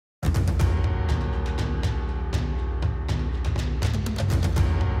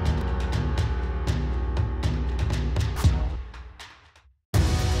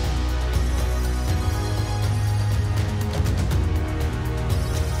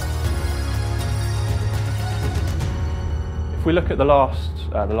If we look at the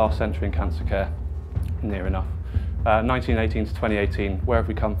last century in cancer care, near enough, 1918 to 2018, where have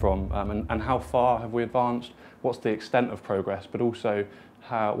we come from, and how far have we advanced? What's the extent of progress, but also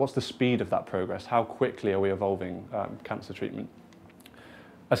what's the speed of that progress? How quickly are we evolving cancer treatment?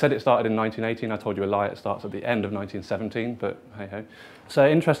 I said it started in 1918, I told you a lie, it starts at the end of 1917, but hey-ho. So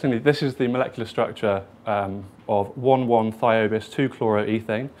interestingly, this is the molecular structure of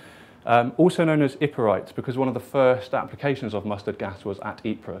 1,1-thiobis-2-chloroethane, also known as ypirite, because one of the first applications of mustard gas was at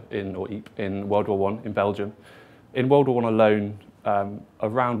Ypres in World War I in Belgium. In World War I alone,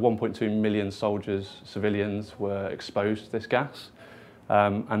 around 1.2 million soldiers, civilians, were exposed to this gas,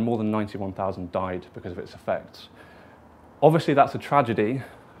 and more than 91,000 died because of its effects. Obviously that's a tragedy,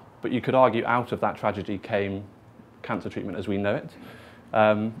 but you could argue out of that tragedy came cancer treatment as we know it.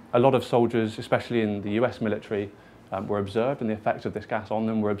 A lot of soldiers, especially in the US military, were observed, and the effects of this gas on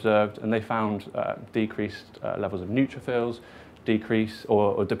them were observed, and they found decreased levels of neutrophils, decrease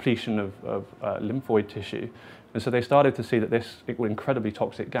or depletion of lymphoid tissue. And so they started to see that this incredibly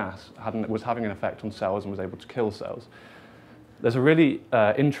toxic gas was having an effect on cells and was able to kill cells. There's a really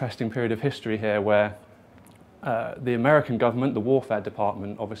interesting period of history here where the American government, the Warfare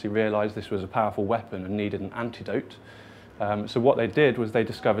Department, obviously realised this was a powerful weapon and needed an antidote. So what they did was they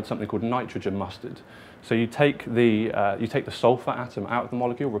discovered something called nitrogen mustard. So you take the sulfur atom out of the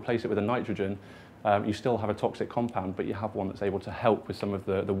molecule, replace it with a nitrogen, you still have a toxic compound, but you have one that's able to help with some of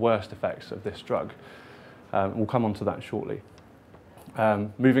the worst effects of this drug. We'll come on to that shortly.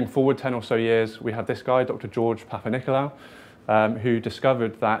 Moving forward 10 or so years, we have this guy, Dr. George Papanicolaou, who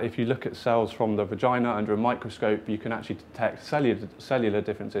discovered that if you look at cells from the vagina under a microscope, you can actually detect cellular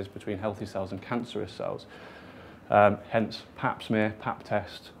differences between healthy cells and cancerous cells. Hence pap smear, pap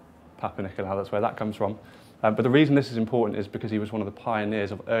test, Papanicolaou, that's where that comes from. But the reason this is important is because he was one of the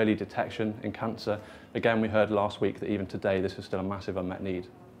pioneers of early detection in cancer. Again, we heard last week that even today this is still a massive unmet need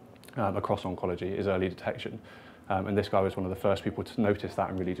across oncology, is early detection. And this guy was one of the first people to notice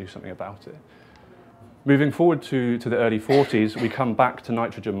that and really do something about it. Moving forward to the early 40s, we come back to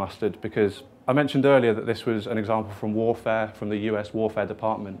nitrogen mustard because I mentioned earlier that this was an example from warfare, from the US Warfare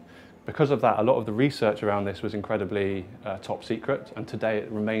Department. Because of that, a lot of the research around this was incredibly top secret, and today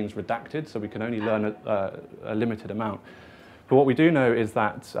it remains redacted, so we can only learn a limited amount. But what we do know is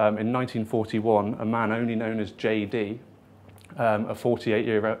that in 1941, a man only known as JD, a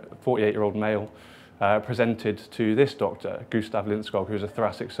 48-year-old male, presented to this doctor, Gustav Lindskog, who was a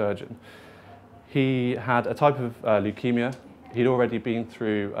thoracic surgeon. He had a type of leukemia. He'd already been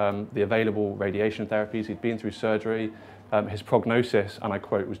through the available radiation therapies. He'd been through surgery. His prognosis, and I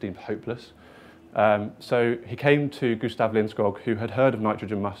quote, was deemed hopeless. So he came to Gustav Lindskog, who had heard of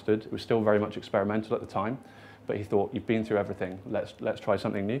nitrogen mustard. It was still very much experimental at the time, but he thought, you've been through everything, let's try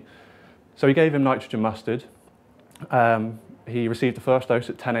something new. So he gave him nitrogen mustard. He received the first dose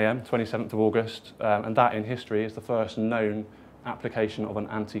at 10 a.m., 27th of August, and that in history is the first known application of an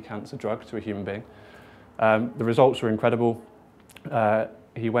anti-cancer drug to a human being. The results were incredible.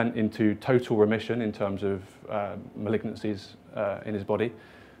 He went into total remission in terms of malignancies in his body,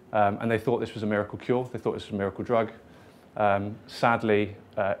 and they thought this was a miracle cure. They thought this was a miracle drug. Sadly,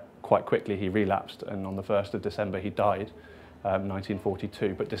 quite quickly he relapsed, and on the 1st of December he died,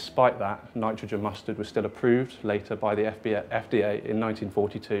 1942. But despite that, nitrogen mustard was still approved later by the FDA in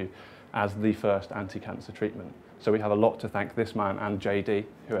 1942 as the first anti-cancer treatment. So we have a lot to thank this man and JD,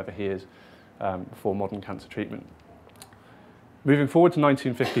 whoever he is, for modern cancer treatment. Moving forward to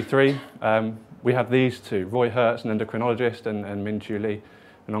 1953, we have these two, Roy Hertz, an endocrinologist, and Min Chu Lee,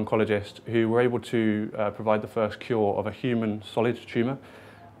 an oncologist, who were able to provide the first cure of a human solid tumour.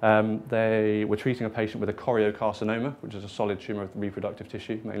 They were treating a patient with a choriocarcinoma, which is a solid tumour of the reproductive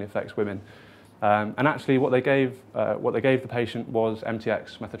tissue, mainly affects women. And actually what they gave the patient was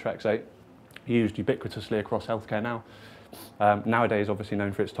MTX, methotrexate, used ubiquitously across healthcare now. Nowadays obviously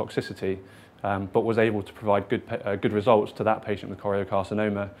known for its toxicity, but was able to provide good results to that patient with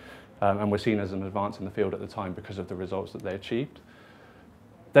choriocarcinoma, and was seen as an advance in the field at the time because of the results that they achieved.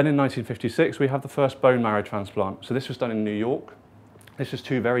 Then in 1956 we have the first bone marrow transplant. So this was done in New York. This was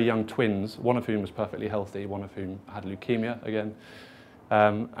two very young twins, one of whom was perfectly healthy, one of whom had leukemia again.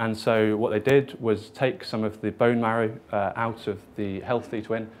 And so what they did was take some of the bone marrow out of the healthy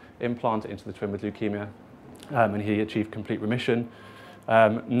twin, implant it into the twin with leukemia, and he achieved complete remission.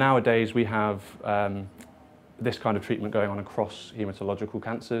 Nowadays we have this kind of treatment going on across hematological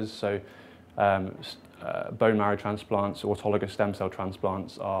cancers. So bone marrow transplants, autologous stem cell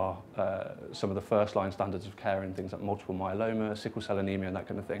transplants are some of the first line standards of care in things like multiple myeloma, sickle cell anemia, and that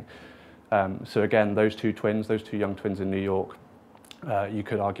kind of thing. So again, those two young twins in New York you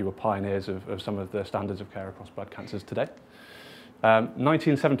could argue were pioneers of some of the standards of care across blood cancers today.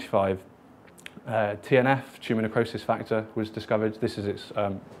 1975, TNF, tumour necrosis factor, was discovered. This is its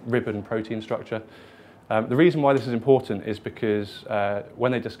ribbon protein structure. The reason why this is important is because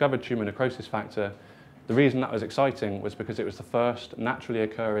when they discovered tumour necrosis factor, the reason that was exciting was because it was the first naturally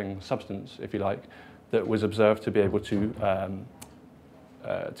occurring substance, if you like, that was observed to be able to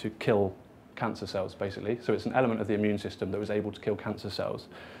kill cancer cells, basically. So it's an element of the immune system that was able to kill cancer cells.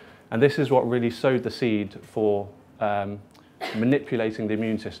 And this is what really sowed the seed for manipulating the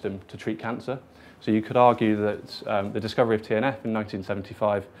immune system to treat cancer. So you could argue that the discovery of TNF in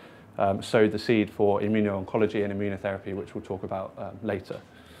 1975 sowed the seed for immuno-oncology and immunotherapy, which we'll talk about later.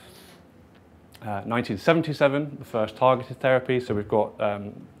 1977, the first targeted therapy. So we've got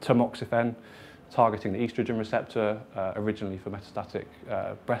tamoxifen, targeting the estrogen receptor, originally for metastatic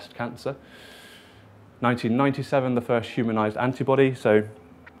breast cancer. 1997, the first humanized antibody. So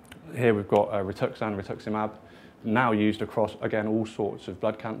here we've got Rituxan, rituximab, now used across, again, all sorts of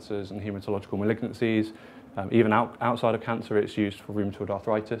blood cancers and hematological malignancies. Even outside of cancer, it's used for rheumatoid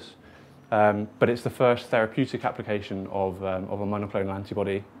arthritis. But it's the first therapeutic application of a monoclonal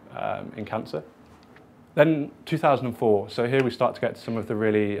antibody in cancer. Then 2004, so here we start to get to some of the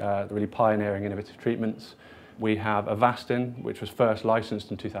really pioneering innovative treatments. We have Avastin, which was first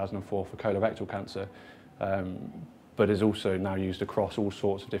licensed in 2004 for colorectal cancer, but is also now used across all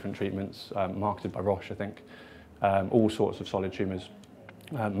sorts of different treatments, marketed by Roche, I think, all sorts of solid tumours.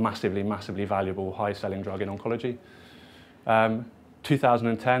 Massively valuable, high-selling drug in oncology.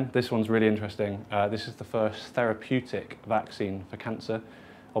 2010, this one's really interesting. This is the first therapeutic vaccine for cancer.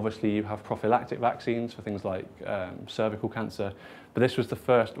 Obviously, you have prophylactic vaccines for things like cervical cancer, but this was the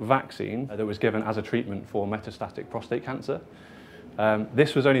first vaccine that was given as a treatment for metastatic prostate cancer.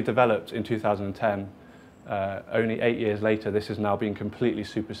 This was only developed in 2010. Only 8 years later, this has now been completely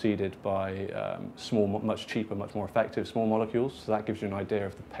superseded by small, much cheaper, much more effective small molecules. So that gives you an idea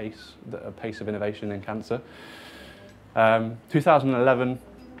of the pace of innovation in cancer. 2011.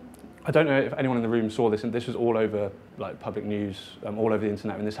 I don't know if anyone in the room saw this, and this was all over like public news, all over the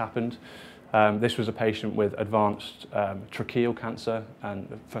internet when this happened. This was a patient with advanced tracheal cancer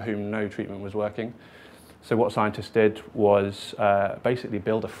and for whom no treatment was working. So what scientists did was basically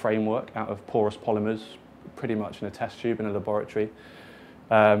build a framework out of porous polymers, pretty much in a test tube in a laboratory,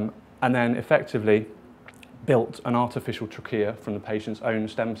 and then effectively built an artificial trachea from the patient's own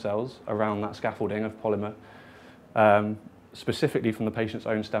stem cells around that scaffolding of polymer, specifically from the patient's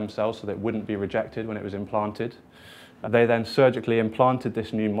own stem cells so that it wouldn't be rejected when it was implanted. They then surgically implanted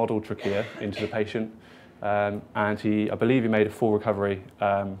this new model trachea into the patient, and I believe he made a full recovery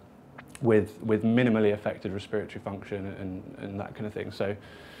with minimally affected respiratory function and that kind of thing. So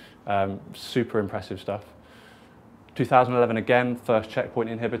super impressive stuff. 2011 again, first checkpoint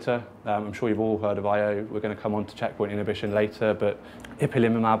inhibitor. I'm sure you've all heard of IO. We're going to come on to checkpoint inhibition later, but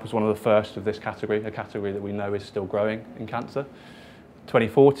ipilimumab was one of the first of this category, a category that we know is still growing in cancer.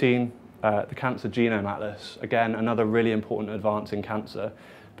 2014, the Cancer Genome Atlas. Again, another really important advance in cancer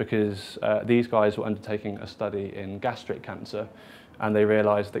because these guys were undertaking a study in gastric cancer, and they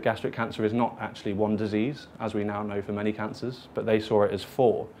realized that gastric cancer is not actually one disease, as we now know for many cancers, but they saw it as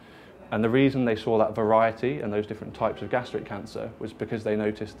 4. And the reason they saw that variety and those different types of gastric cancer was because they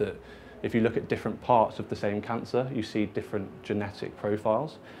noticed that if you look at different parts of the same cancer, you see different genetic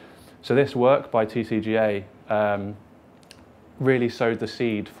profiles. So this work by TCGA really sowed the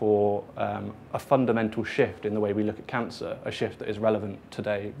seed for a fundamental shift in the way we look at cancer, a shift that is relevant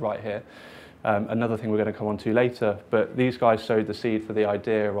today, right here. Another thing we're going to come on to later, but these guys sowed the seed for the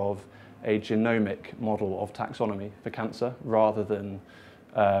idea of a genomic model of taxonomy for cancer rather than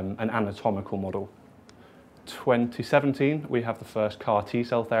an anatomical model. 2017, we have the first CAR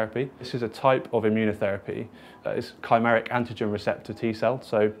T-cell therapy. This is a type of immunotherapy. It's chimeric antigen receptor T-cell.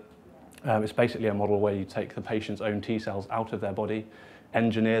 So it's basically a model where you take the patient's own T-cells out of their body,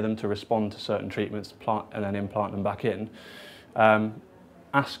 engineer them to respond to certain treatments, and then implant them back in.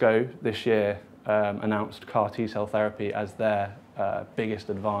 ASCO this year announced CAR T-cell therapy as their biggest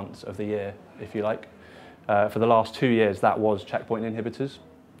advance of the year, if you like. For the last 2 years, that was checkpoint inhibitors.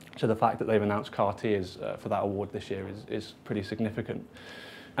 So the fact that they've announced CAR T for that award this year is pretty significant.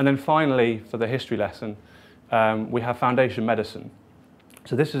 And then finally, for the history lesson, we have Foundation Medicine.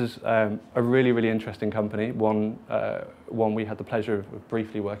 So this is a really interesting company, one we had the pleasure of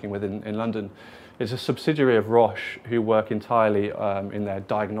briefly working with in London. It's a subsidiary of Roche who work entirely in their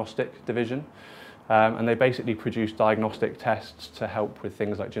diagnostic division. And they basically produce diagnostic tests to help with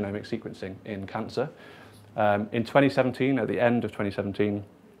things like genomic sequencing in cancer. In 2017, at the end of 2017,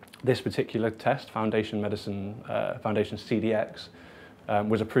 this particular test, Foundation Medicine, Foundation CDX,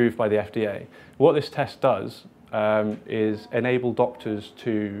 was approved by the FDA. What this test does is enable doctors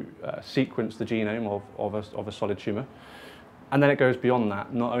to sequence the genome of a solid tumour. And then it goes beyond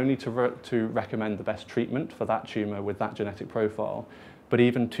that, not only to recommend the best treatment for that tumour with that genetic profile, but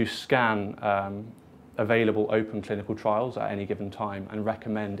even to scan available open clinical trials at any given time and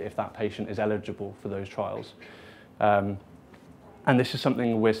recommend if that patient is eligible for those trials. And this is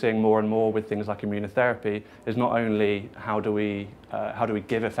something we're seeing more and more with things like immunotherapy, is not only how do we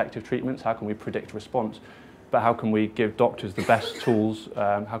give effective treatments, how can we predict response, but how can we give doctors the best tools,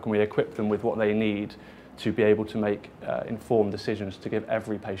 how can we equip them with what they need to be able to make informed decisions to give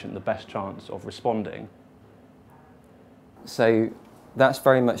every patient the best chance of responding. So that's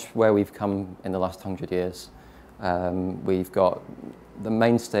very much where we've come in the last 100 years. We've got the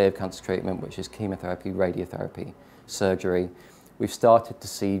mainstay of cancer treatment, which is chemotherapy, radiotherapy, surgery. We've started to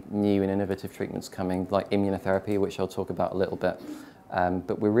see new and innovative treatments coming, like immunotherapy, which I'll talk about a little bit.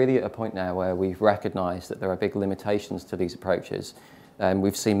 But we're really at a point now where we've recognised that there are big limitations to these approaches.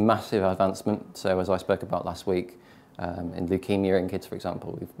 We've seen massive advancement. So as I spoke about last week, in leukemia in kids, for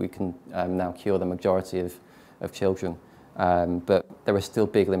example, we can now cure the majority of children. But there are still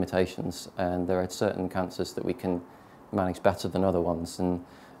big limitations, and there are certain cancers that we can manage better than other ones.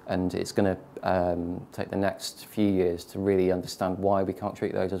 And it's going to take the next few years to really understand why we can't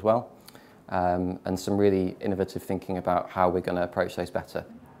treat those as well. And some really innovative thinking about how we're going to approach those better.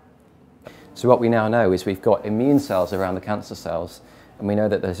 So what we now know is we've got immune cells around the cancer cells, and we know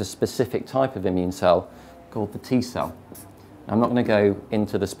that there's a specific type of immune cell called the T cell. I'm not going to go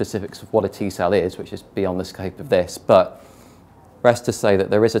into the specifics of what a T cell is, which is beyond the scope of this, but rest to say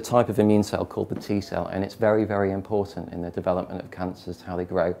that there is a type of immune cell called the T cell, and it's very, very important in the development of cancers, how they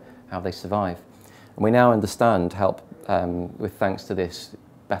grow, how they survive. And we now understand, with thanks to this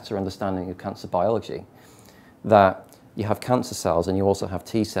better understanding of cancer biology, that you have cancer cells and you also have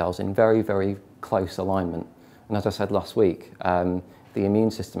T cells in very, very close alignment. And as I said last week, the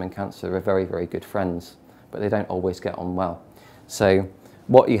immune system and cancer are very, very good friends, but they don't always get on well. So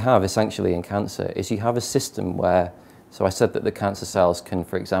what you have essentially in cancer is you have a system where, so I said that the cancer cells can,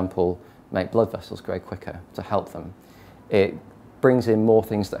 for example, make blood vessels grow quicker to help them. It brings in more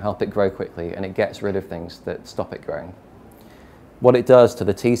things that help it grow quickly, and it gets rid of things that stop it growing. What it does to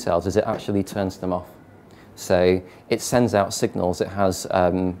the T cells is it actually turns them off. So it sends out signals. It has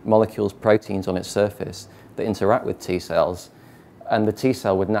molecules, proteins on its surface that interact with T cells, and the T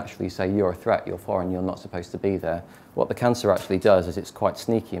cell would naturally say, you're a threat, you're foreign, you're not supposed to be there. What the cancer actually does is it's quite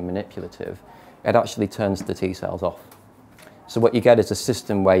sneaky and manipulative. It actually turns the T cells off. So what you get is a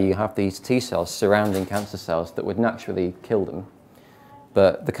system where you have these T cells surrounding cancer cells that would naturally kill them,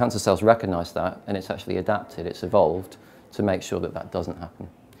 but the cancer cells recognize that, and it's actually adapted, it's evolved to make sure that that doesn't happen.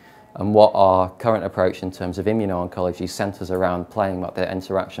 And what our current approach in terms of immuno-oncology centers around playing about the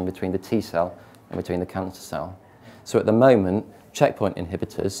interaction between the T cell and between the cancer cell. So at the moment, checkpoint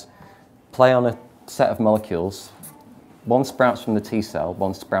inhibitors play on a set of molecules. One sprouts from the T cell,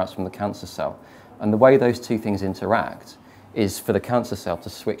 one sprouts from the cancer cell. And the way those two things interact is for the cancer cell to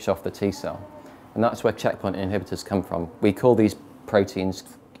switch off the T cell. And that's where checkpoint inhibitors come from. We call these proteins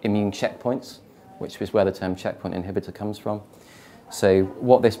immune checkpoints, which is where the term checkpoint inhibitor comes from. So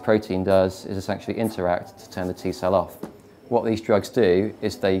what this protein does is essentially interact to turn the T cell off. What these drugs do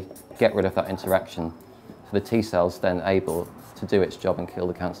is they get rid of that interaction. So the T cell's then able to do its job and kill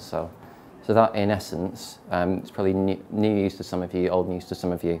the cancer cell. So that, in essence, it's probably new news to some of you, old news to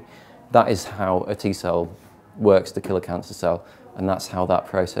some of you. That is how a T cell works to kill a cancer cell, and that's how that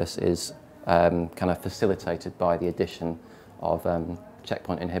process is kind of facilitated by the addition of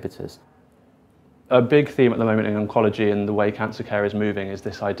checkpoint inhibitors. A big theme at the moment in oncology and the way cancer care is moving is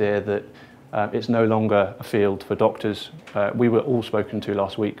this idea that it's no longer a field for doctors. We were all spoken to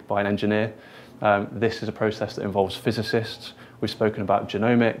last week by an engineer. This is a process that involves physicists. We've spoken about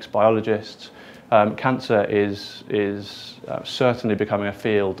genomics, biologists. Cancer is certainly becoming a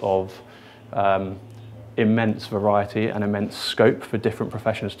field of immense variety and immense scope for different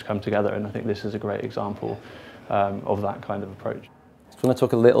professions to come together, and I think this is a great example of that kind of approach. I want to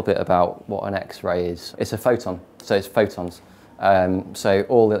talk a little bit about what an X-ray is. It's a photon, so it's photons. So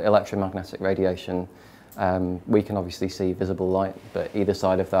all the electromagnetic radiation, we can obviously see visible light, but either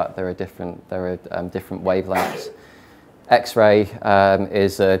side of that there are different wavelengths. X-ray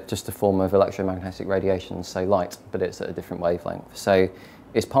is just a form of electromagnetic radiation, so light, but it's at a different wavelength. So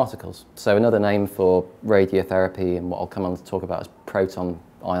it's particles. So another name for radiotherapy, and what I'll come on to talk about is proton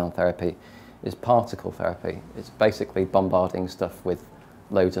ion therapy, is particle therapy. It's basically bombarding stuff with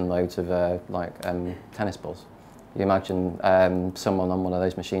loads and loads of tennis balls. You imagine someone on one of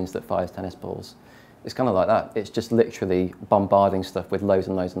those machines that fires tennis balls. It's kind of like that. It's just literally bombarding stuff with loads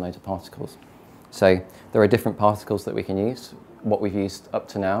and loads and loads of particles. So there are different particles that we can use. What we've used up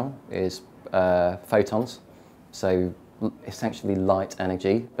to now is photons, so essentially light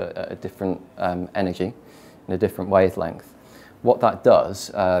energy, but at a different energy, in a different wavelength. What that does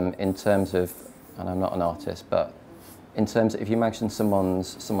in terms of, and I'm not an artist, but in terms of, if you imagine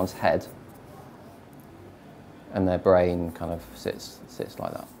someone's head and their brain kind of sits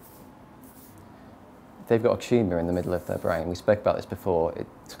like that. They've got a tumour in the middle of their brain. We spoke about this before.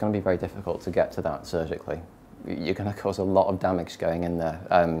 It's going to be very difficult to get to that surgically. You're going to cause a lot of damage going in there,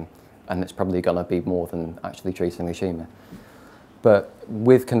 and it's probably going to be more than actually treating the tumour. But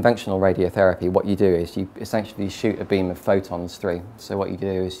with conventional radiotherapy, what you do is you essentially shoot a beam of photons through. So what you do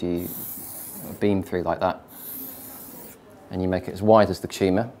is you beam through like that, and you make it as wide as the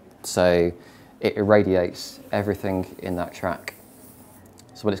tumour, so it irradiates everything in that track.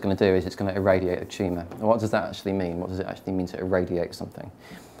 So what it's going to do is it's going to irradiate a tumour. And what does that actually mean? What does it actually mean to irradiate something?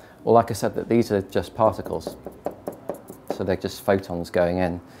 Well, like I said, that these are just particles. So they're just photons going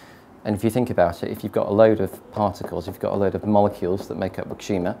in. And if you think about it, if you've got a load of particles, if you've got a load of molecules that make up a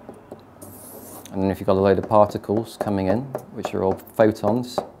tumour, and then if you've got a load of particles coming in, which are all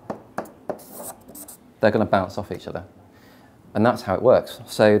photons, they're going to bounce off each other. And that's how it works.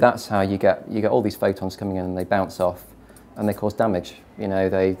 So that's how you get all these photons coming in and they bounce off and they cause damage. You know,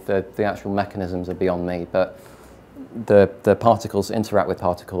 the actual mechanisms are beyond me, but the particles interact with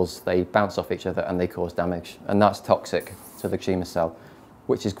particles, they bounce off each other and they cause damage. And that's toxic to the tumour cell,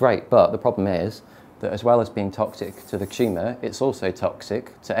 which is great. But the problem is that as well as being toxic to the tumour, it's also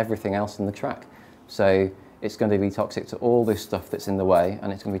toxic to everything else in the track. So it's going to be toxic to all this stuff that's in the way,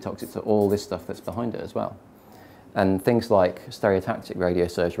 and it's going to be toxic to all this stuff that's behind it as well. And things like stereotactic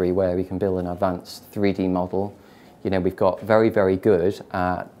radiosurgery, where we can build an advanced 3D model. You know, we've got very, very good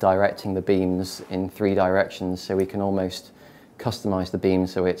at directing the beams in 3 directions, so we can almost customize the beam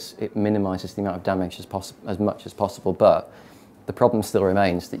so it minimizes the amount of damage as much as possible. But the problem still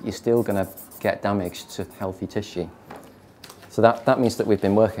remains that you're still going to get damage to healthy tissue. So that means that we've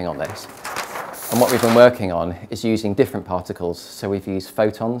been working on this. And what we've been working on is using different particles. So we've used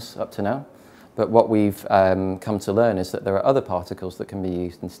photons up to now. But what we've come to learn is that there are other particles that can be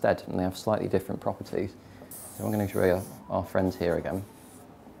used instead, and they have slightly different properties. So I'm going to show you our friends here again.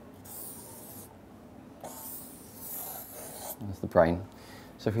 There's the brain.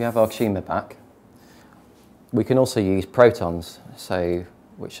 So if we have our tumour back, we can also use protons,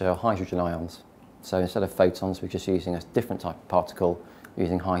 which are hydrogen ions. So instead of photons, we're just using a different type of particle,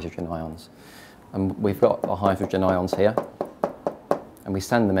 using hydrogen ions. And we've got our hydrogen ions here, and we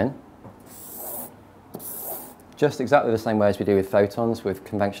send them in. Just exactly the same way as we do with photons with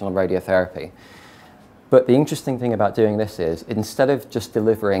conventional radiotherapy. But the interesting thing about doing this is, instead of just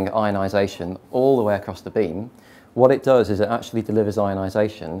delivering ionisation all the way across the beam, what it does is it actually delivers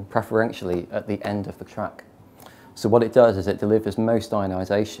ionisation preferentially at the end of the track. So what it does is it delivers most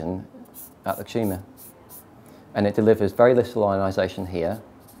ionisation at the tumour. And it delivers very little ionisation here,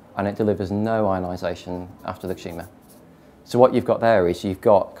 and it delivers no ionisation after the tumour. So what you've got there is you've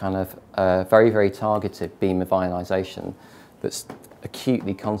got kind of a very, very targeted beam of ionisation that's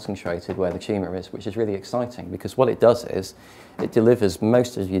acutely concentrated where the tumour is, which is really exciting, because what it does is it delivers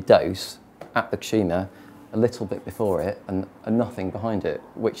most of your dose at the tumour a little bit before it and nothing behind it,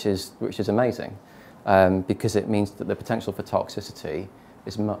 which is amazing, because it means that the potential for toxicity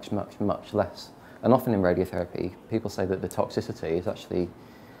is much, much, much less. And often in radiotherapy, people say that the toxicity is actually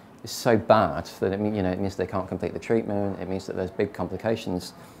so bad that it means they can't complete the treatment, it means that there's big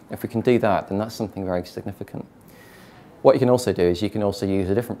complications. If we can do that, then that's something very significant. What you can also do is you can also use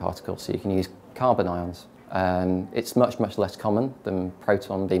a different particle, so you can use carbon ions. It's much, much less common than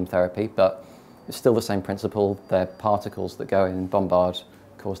proton beam therapy, but it's still the same principle. They're particles that go in and bombard,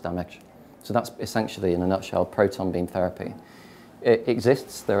 cause damage. So that's essentially, in a nutshell, proton beam therapy. It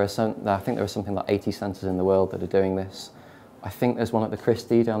exists. I think there are something like 80 centres in the world that are doing this. I think there's one at the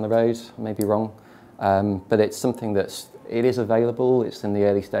Christie down the road, I may be wrong, but it's something it is available, it's in the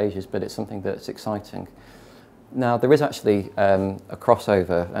early stages, but it's something that's exciting. Now, there is actually a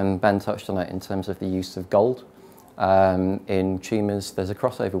crossover, and Ben touched on it in terms of the use of gold. In tumours, there's a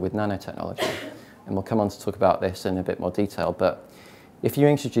crossover with nanotechnology, and we'll come on to talk about this in a bit more detail, but if you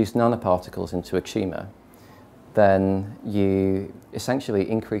introduce nanoparticles into a tumour, then you essentially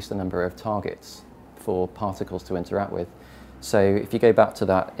increase the number of targets for particles to interact with. So if you go back to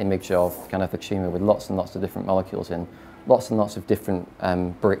that image of kind of a tumour with lots and lots of different molecules in, lots and lots of different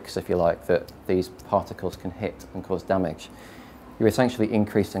bricks, if you like, that these particles can hit and cause damage, you're essentially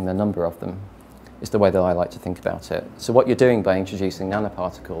increasing the number of them. is the way that I like to think about it. So what you're doing by introducing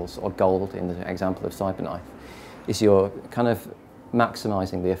nanoparticles, or gold in the example of CyberKnife, is you're kind of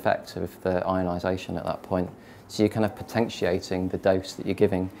maximising the effect of the ionisation at that point. So you're kind of potentiating the dose that you're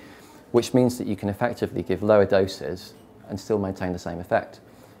giving, which means that you can effectively give lower doses and still maintain the same effect.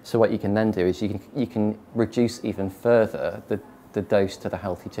 So what you can then do is you can reduce even further the dose to the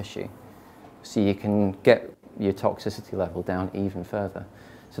healthy tissue. So you can get your toxicity level down even further.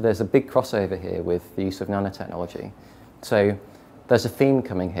 So there's a big crossover here with the use of nanotechnology. So there's a theme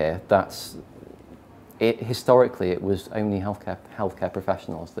coming here that's, historically it was only healthcare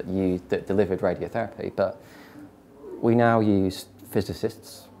professionals that delivered radiotherapy, but we now use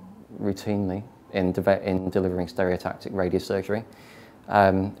physicists routinely in delivering stereotactic radiosurgery.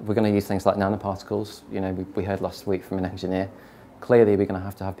 We're going to use things like nanoparticles. You know, we heard last week from an engineer. Clearly, we're going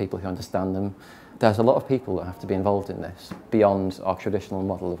to have people who understand them. There's a lot of people that have to be involved in this beyond our traditional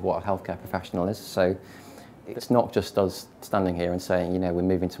model of what a healthcare professional is. So it's not just us standing here and saying, you know, we're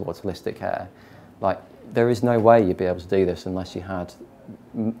moving towards holistic care. Like, there is no way you'd be able to do this unless you had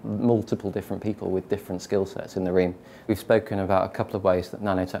multiple different people with different skill sets in the room. We've spoken about a couple of ways that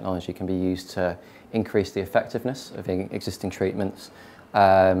nanotechnology can be used to increase the effectiveness of existing treatments.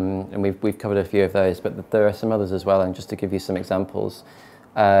 And we've covered a few of those, but there are some others as well, and just to give you some examples.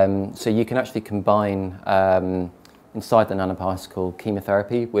 So you can actually combine inside the nanoparticle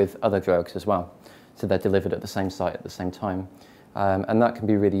chemotherapy with other drugs as well. So they're delivered at the same site at the same time. And that can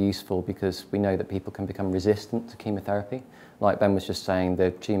be really useful because we know that people can become resistant to chemotherapy. Like Ben was just saying,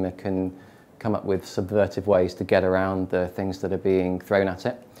 the tumour can come up with subversive ways to get around the things that are being thrown at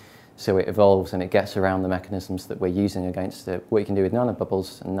it. So it evolves and it gets around the mechanisms that we're using against it. What you can do with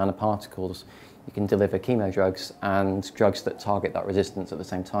nanobubbles and nanoparticles, you can deliver chemo drugs and drugs that target that resistance at the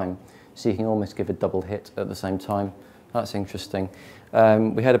same time. So you can almost give a double hit at the same time. That's interesting.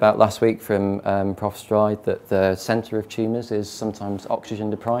 We heard about last week from Prof. Stride that the centre of tumours is sometimes oxygen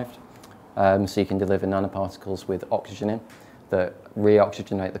deprived. So you can deliver nanoparticles with oxygen in that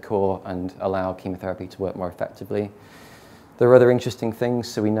re-oxygenate the core and allow chemotherapy to work more effectively. There are other interesting things.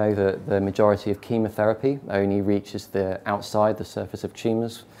 So we know that the majority of chemotherapy only reaches outside the surface of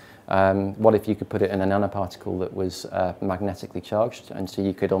tumours. What if you could put it in a nanoparticle that was magnetically charged, and so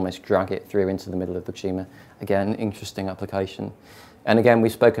you could almost drag it through into the middle of the tumour? Again, interesting application. And again,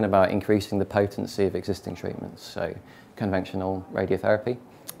 we've spoken about increasing the potency of existing treatments, so conventional radiotherapy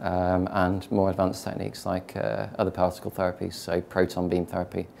and more advanced techniques like other particle therapies, so proton beam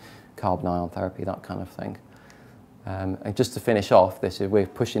therapy, carbon ion therapy, that kind of thing. And just to finish off, we're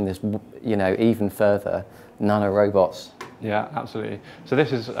pushing this, you know, even further, nanorobots. Yeah, absolutely. So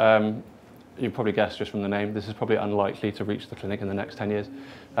this is, you probably guessed just from the name, this is probably unlikely to reach the clinic in the next 10 years.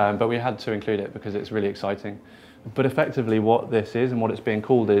 But we had to include it because it's really exciting. But effectively what this is and what it's being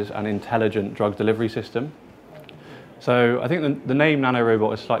called is an intelligent drug delivery system. So I think the name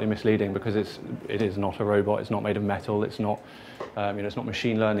nanorobot is slightly misleading because it is not a robot, it's not made of metal, it's not, you know, it's not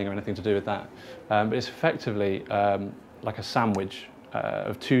machine learning or anything to do with that. But it's effectively like a sandwich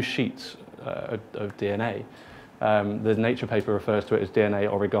of two sheets of DNA. The Nature paper refers to it as DNA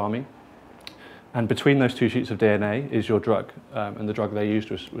origami. And between those two sheets of DNA is your drug. And the drug they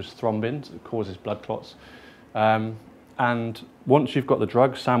used was thrombin, it causes blood clots. And once you've got the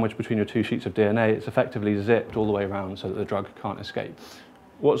drug sandwiched between your two sheets of DNA, it's effectively zipped all the way around so that the drug can't escape.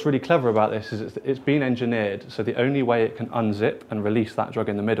 What's really clever about this is it's been engineered so the only way it can unzip and release that drug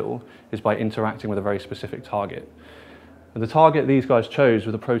in the middle is by interacting with a very specific target. And the target these guys chose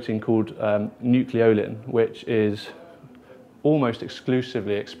was a protein called nucleolin, which is almost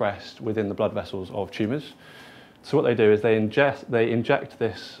exclusively expressed within the blood vessels of tumours. So what they do is they inject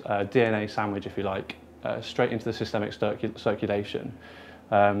this DNA sandwich, if you like, straight into the systemic circulation.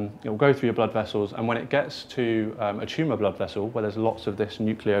 It will go through your blood vessels, and when it gets to a tumour blood vessel, where there's lots of this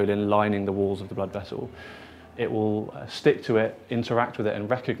nucleolin lining the walls of the blood vessel, it will stick to it, interact with it, and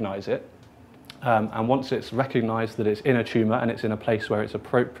recognise it. And once it's recognised that it's in a tumour and it's in a place where it's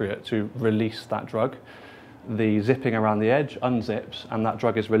appropriate to release that drug, the zipping around the edge unzips and that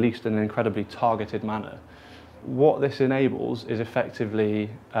drug is released in an incredibly targeted manner. What this enables is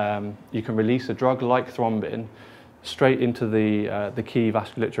effectively you can release a drug like thrombin straight into the key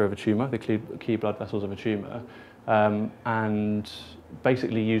vasculature of a tumour, the key blood vessels of a tumour, and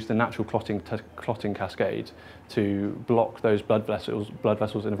basically use the natural clotting cascade to block those blood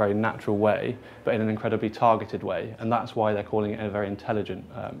vessels in a very natural way, but in an incredibly targeted way. And that's why they're calling it a very intelligent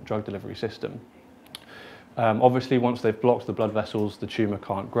drug delivery system. Obviously, once they've blocked the blood vessels, the tumour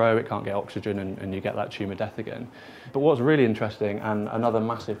can't grow, it can't get oxygen, and you get that tumour death again. But what's really interesting, and another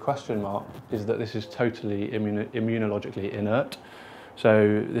massive question mark, is that this is totally immunologically inert.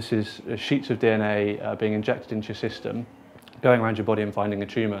 So this is sheets of DNA being injected into your system, going around your body and finding a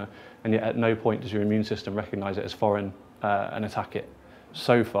tumour, and yet at no point does your immune system recognise it as foreign and attack it.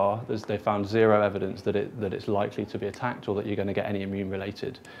 So far, they found zero evidence that it's likely to be attacked or that you're going to get any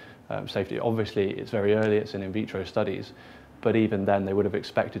immune-related safety. Obviously, it's very early, it's in vitro studies, but even then they would have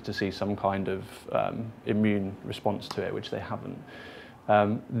expected to see some kind of immune response to it, which they haven't.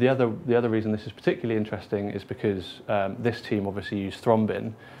 The other reason this is particularly interesting is because this team obviously used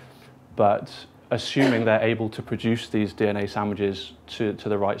thrombin, but assuming they're able to produce these DNA sandwiches to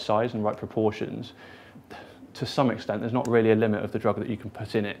the right size and right proportions, to some extent there's not really a limit of the drug that you can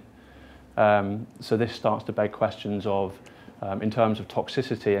put in it. So this starts to beg questions of, in terms of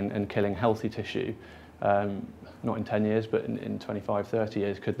toxicity and killing healthy tissue, not in 10 years, but in 25, 30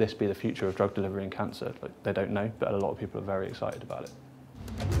 years, could this be the future of drug delivery in cancer? Like, they don't know, but a lot of people are very excited about it.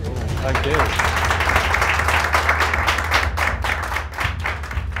 Thank you.